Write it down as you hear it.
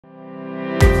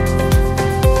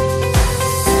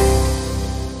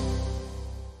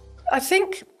I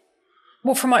think,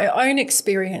 well, from my own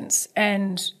experience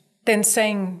and then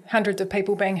seeing hundreds of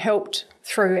people being helped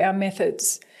through our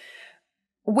methods,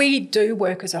 we do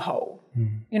work as a whole.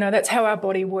 You know, that's how our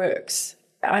body works.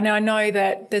 And I know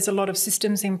that there's a lot of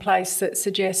systems in place that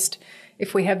suggest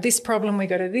if we have this problem, we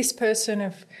go to this person.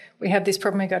 If we have this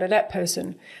problem, we go to that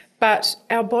person. But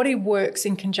our body works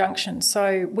in conjunction.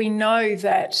 So we know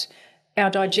that our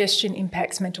digestion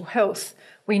impacts mental health.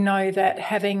 We know that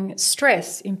having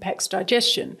stress impacts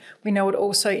digestion. We know it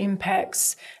also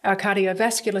impacts our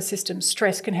cardiovascular system.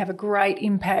 Stress can have a great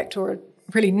impact or a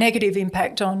really negative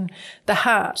impact on the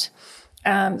heart.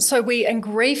 And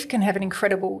grief can have an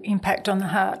incredible impact on the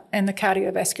heart and the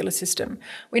cardiovascular system.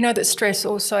 We know that stress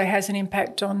also has an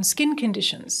impact on skin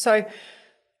conditions. So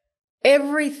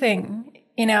everything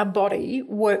in our body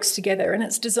works together, and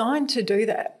it's designed to do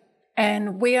that.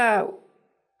 And we are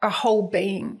a whole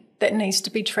being that needs to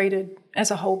be treated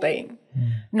as a whole being,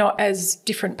 not as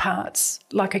different parts,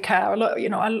 like a car. You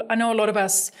know, I know a lot of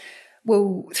us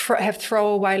will have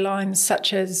throwaway lines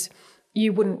such as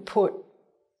you wouldn't put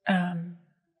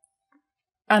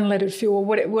unleaded fuel,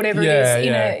 whatever it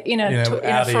is, in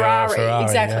a Ferrari.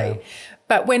 Exactly. Yeah.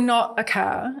 But we're not a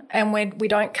car, and we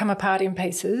don't come apart in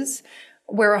pieces.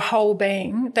 We're a whole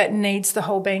being that needs the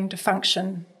whole being to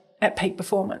function at peak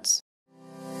performance.